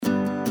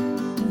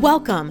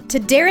Welcome to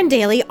Darren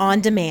Daily On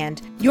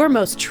Demand, your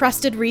most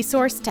trusted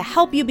resource to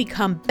help you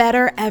become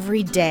better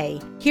every day.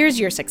 Here's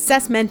your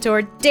success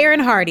mentor, Darren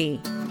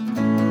Hardy.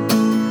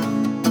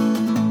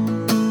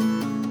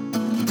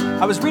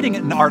 I was reading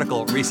an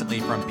article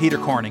recently from Peter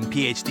Corning,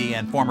 PhD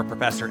and former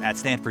professor at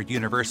Stanford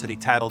University,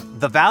 titled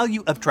The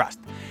Value of Trust.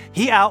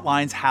 He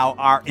outlines how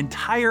our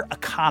entire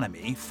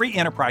economy, free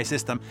enterprise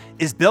system,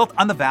 is built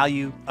on the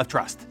value of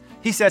trust.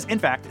 He says, in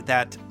fact,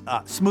 that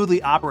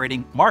smoothly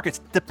operating markets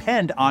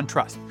depend on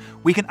trust.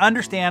 We can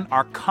understand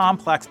our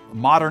complex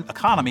modern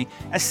economy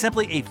as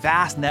simply a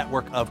vast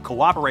network of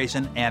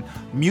cooperation and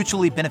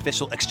mutually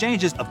beneficial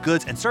exchanges of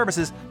goods and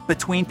services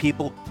between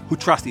people who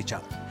trust each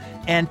other.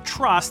 And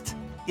trust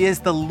is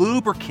the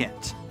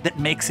lubricant that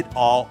makes it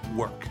all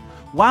work.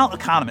 While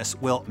economists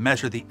will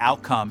measure the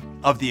outcome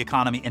of the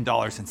economy in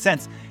dollars and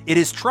cents, it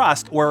is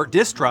trust or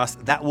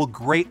distrust that will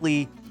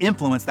greatly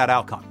influence that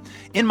outcome.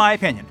 In my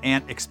opinion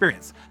and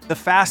experience, the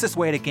fastest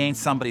way to gain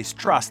somebody's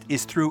trust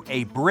is through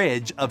a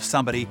bridge of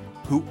somebody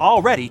who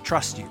already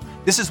trusts you.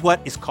 This is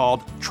what is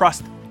called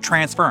trust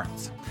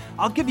transference.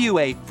 I'll give you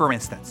a for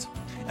instance.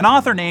 An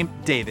author named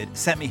David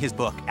sent me his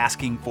book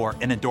asking for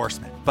an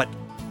endorsement, but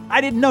I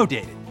didn't know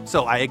David,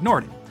 so I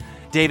ignored it.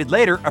 David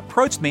later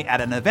approached me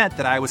at an event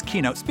that I was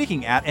keynote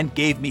speaking at and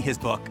gave me his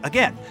book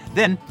again.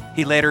 Then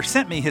he later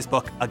sent me his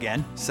book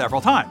again several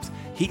times.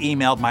 He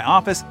emailed my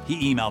office,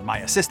 he emailed my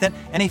assistant,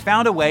 and he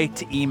found a way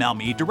to email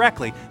me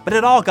directly, but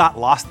it all got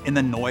lost in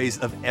the noise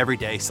of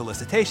everyday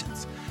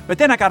solicitations. But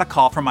then I got a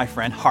call from my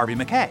friend Harvey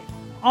McKay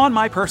on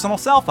my personal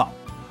cell phone.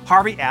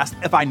 Harvey asked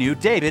if I knew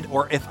David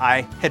or if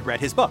I had read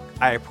his book.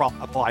 I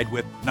replied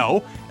with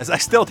no, as I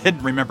still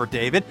didn't remember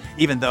David,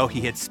 even though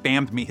he had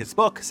spammed me his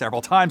book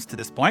several times to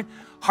this point.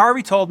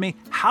 Harvey told me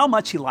how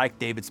much he liked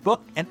David's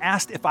book and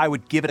asked if I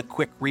would give it a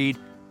quick read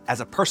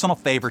as a personal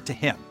favor to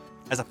him.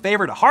 As a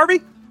favor to Harvey?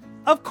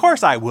 Of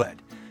course I would.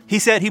 He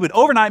said he would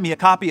overnight me a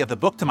copy of the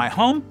book to my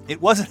home.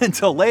 It wasn't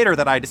until later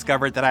that I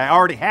discovered that I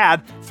already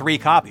had 3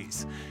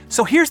 copies.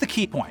 So here's the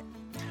key point.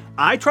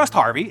 I trust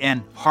Harvey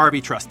and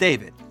Harvey trusts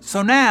David.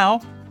 So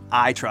now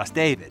I trust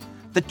David.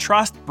 The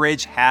trust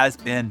bridge has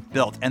been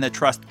built and the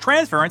trust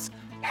transference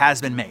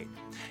has been made.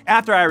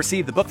 After I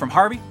received the book from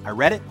Harvey, I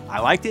read it, I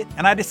liked it,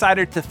 and I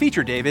decided to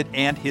feature David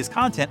and his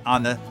content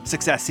on the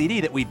Success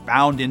CD that we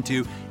bound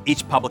into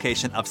each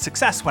publication of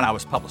Success when I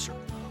was publisher.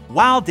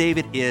 While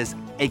David is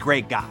a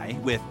great guy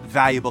with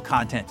valuable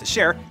content to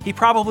share, he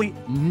probably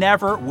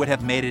never would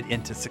have made it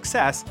into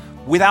Success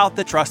without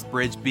the trust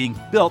bridge being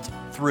built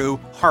through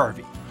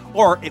Harvey.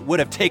 Or it would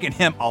have taken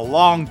him a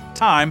long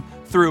time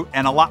through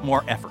and a lot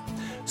more effort.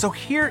 So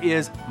here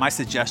is my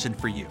suggestion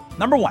for you.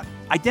 Number 1,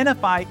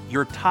 identify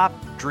your top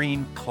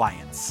dream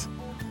clients.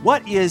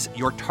 What is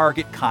your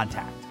target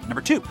contact?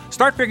 Number 2,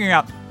 start figuring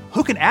out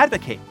who can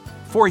advocate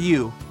for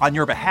you on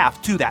your behalf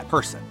to that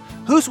person.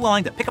 Who's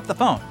willing to pick up the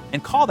phone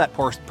and call that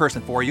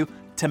person for you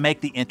to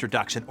make the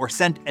introduction or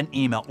send an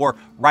email or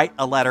write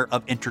a letter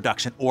of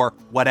introduction or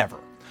whatever.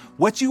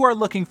 What you are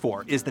looking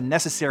for is the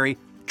necessary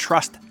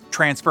trust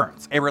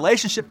transference, a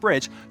relationship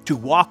bridge to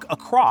walk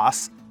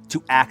across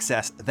to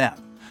access them.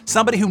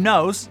 Somebody who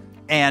knows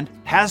and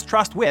has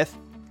trust with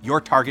your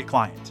target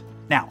client.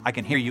 Now, I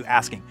can hear you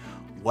asking,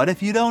 what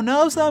if you don't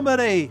know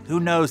somebody who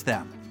knows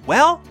them?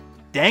 Well,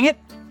 dang it,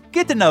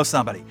 get to know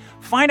somebody.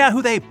 Find out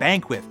who they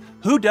bank with,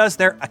 who does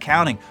their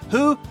accounting,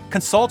 who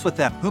consults with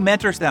them, who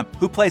mentors them,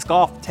 who plays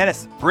golf,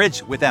 tennis,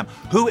 bridge with them,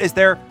 who is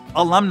their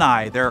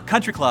alumni, their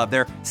country club,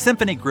 their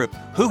symphony group,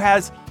 who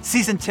has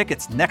season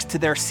tickets next to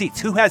their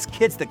seats, who has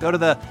kids that go to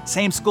the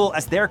same school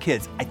as their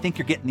kids. I think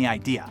you're getting the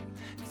idea.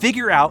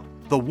 Figure out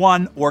the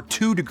 1 or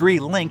 2 degree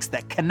links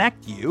that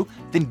connect you,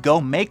 then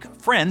go make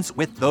friends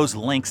with those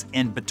links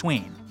in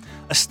between.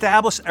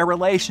 Establish a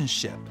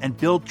relationship and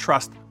build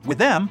trust with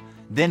them.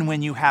 Then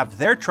when you have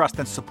their trust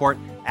and support,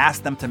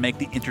 ask them to make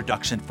the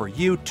introduction for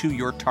you to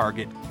your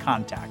target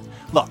contact.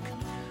 Look,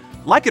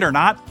 like it or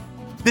not,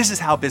 this is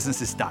how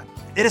business is done.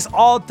 It is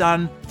all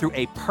done through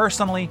a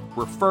personally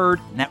referred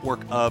network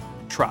of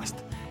trust.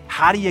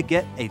 How do you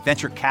get a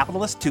venture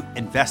capitalist to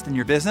invest in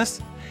your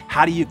business?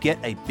 How do you get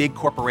a big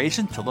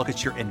corporation to look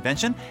at your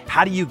invention?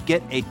 How do you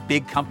get a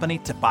big company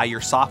to buy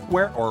your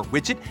software or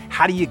widget?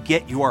 How do you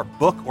get your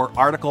book or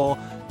article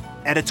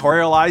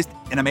editorialized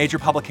in a major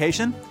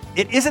publication?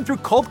 It isn't through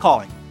cold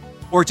calling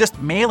or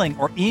just mailing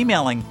or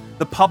emailing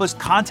the published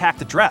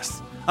contact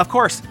address. Of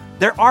course,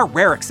 there are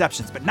rare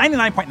exceptions, but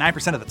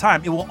 99.9% of the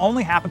time, it will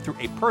only happen through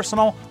a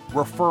personal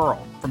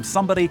referral from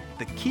somebody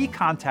the key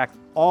contact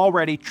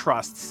already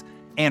trusts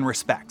and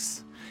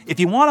respects. If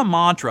you want a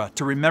mantra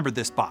to remember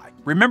this by,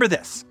 remember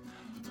this.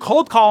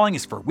 Cold calling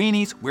is for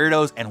weenies,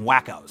 weirdos, and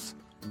wackos.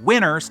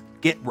 Winners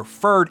get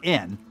referred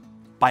in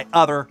by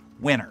other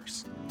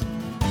winners.